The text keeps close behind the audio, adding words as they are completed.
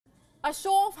A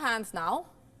show of hands now,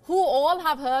 who all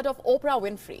have heard of Oprah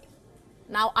Winfrey?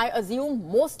 Now, I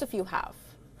assume most of you have.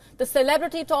 The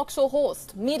celebrity talk show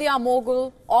host, media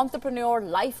mogul, entrepreneur,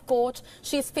 life coach.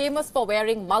 She's famous for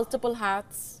wearing multiple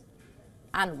hats.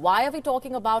 And why are we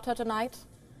talking about her tonight?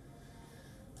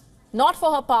 Not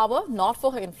for her power, not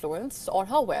for her influence or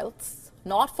her wealth,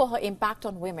 not for her impact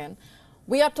on women.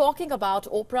 We are talking about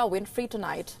Oprah Winfrey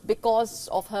tonight because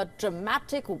of her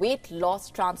dramatic weight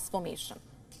loss transformation.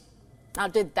 Now,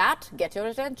 did that get your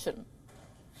attention?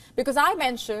 Because I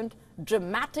mentioned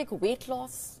dramatic weight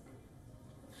loss.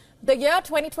 The year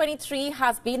 2023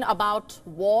 has been about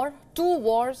war, two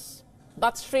wars,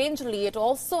 but strangely, it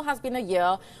also has been a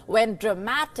year when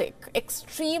dramatic,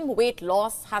 extreme weight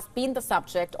loss has been the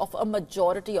subject of a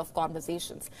majority of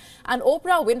conversations. And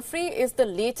Oprah Winfrey is the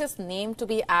latest name to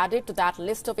be added to that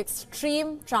list of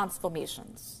extreme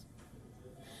transformations.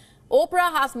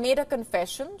 Oprah has made a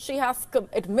confession. She has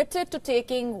admitted to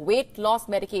taking weight loss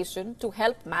medication to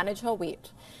help manage her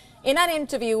weight. In an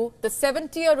interview, the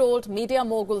 70-year-old media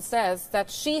mogul says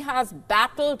that she has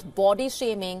battled body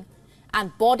shaming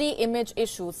and body image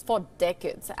issues for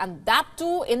decades, and that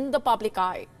too in the public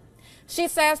eye. She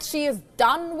says she is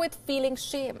done with feeling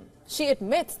shame. She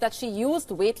admits that she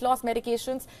used weight loss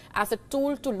medications as a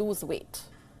tool to lose weight.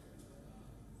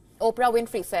 Oprah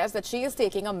Winfrey says that she is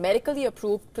taking a medically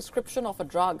approved prescription of a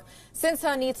drug. Since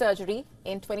her knee surgery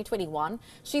in 2021,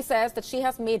 she says that she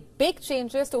has made big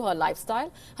changes to her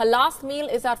lifestyle. Her last meal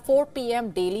is at 4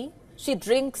 p.m. daily. She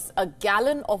drinks a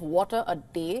gallon of water a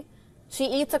day. She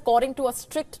eats according to a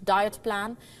strict diet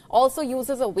plan, also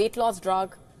uses a weight loss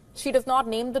drug. She does not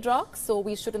name the drug, so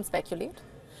we shouldn't speculate.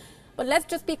 But let's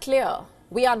just be clear.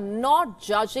 We are not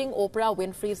judging Oprah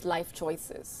Winfrey's life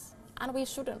choices, and we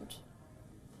shouldn't.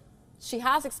 She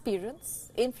has experience,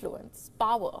 influence,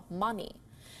 power, money,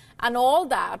 and all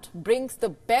that brings the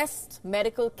best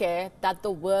medical care that the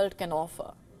world can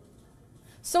offer.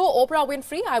 So Oprah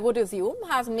Winfrey, I would assume,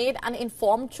 has made an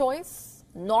informed choice,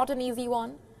 not an easy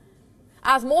one.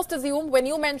 As most assume, when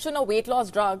you mention a weight loss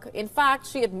drug, in fact,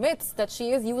 she admits that she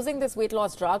is using this weight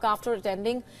loss drug after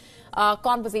attending a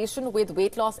conversation with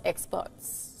weight loss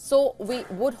experts. So we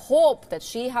would hope that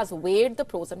she has weighed the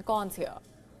pros and cons here.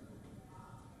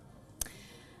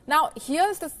 Now,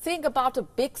 here's the thing about a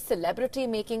big celebrity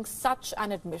making such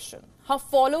an admission. Her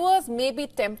followers may be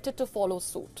tempted to follow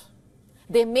suit.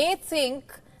 They may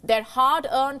think their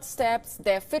hard-earned steps,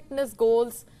 their fitness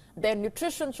goals, their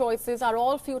nutrition choices are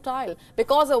all futile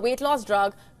because a weight loss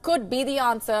drug could be the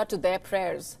answer to their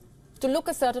prayers, to look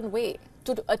a certain way,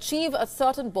 to achieve a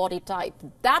certain body type.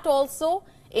 That also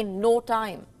in no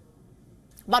time.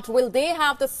 But will they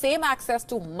have the same access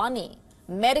to money,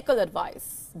 medical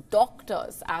advice,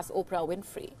 doctors as Oprah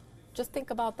Winfrey? Just think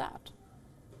about that.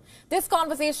 This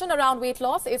conversation around weight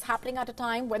loss is happening at a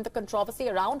time when the controversy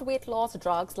around weight loss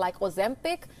drugs like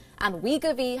Ozempic and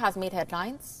Wegovy has made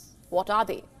headlines. What are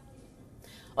they?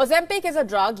 Ozempic is a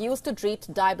drug used to treat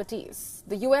diabetes.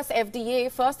 The US FDA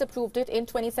first approved it in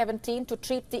 2017 to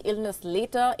treat the illness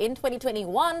later. In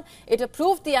 2021, it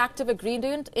approved the active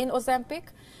ingredient in Ozempic,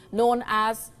 known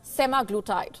as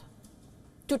semaglutide.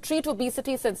 To treat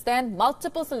obesity since then,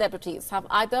 multiple celebrities have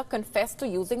either confessed to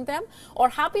using them or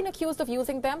have been accused of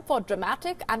using them for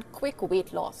dramatic and quick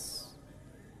weight loss.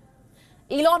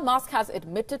 Elon Musk has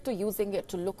admitted to using it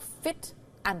to look fit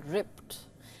and ripped.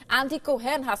 Andy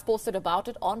Cohen has posted about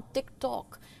it on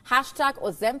TikTok. Hashtag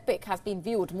Ozempic has been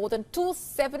viewed more than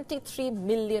 273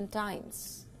 million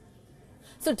times.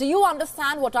 So do you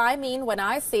understand what I mean when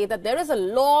I say that there is a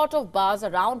lot of buzz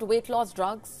around weight loss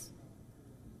drugs?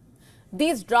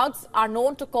 These drugs are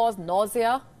known to cause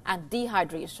nausea and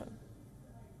dehydration.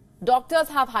 Doctors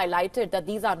have highlighted that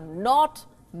these are not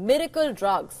miracle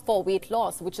drugs for weight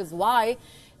loss, which is why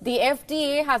the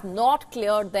FDA has not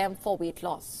cleared them for weight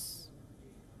loss.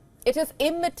 It is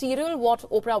immaterial what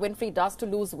Oprah Winfrey does to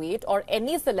lose weight, or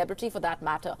any celebrity for that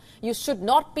matter. You should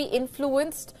not be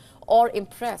influenced or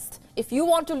impressed. If you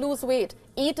want to lose weight,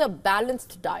 eat a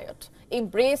balanced diet.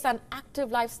 Embrace an active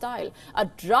lifestyle. A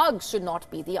drug should not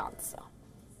be the answer.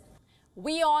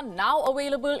 WION now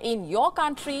available in your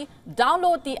country.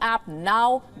 Download the app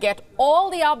now. Get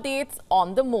all the updates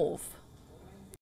on the move.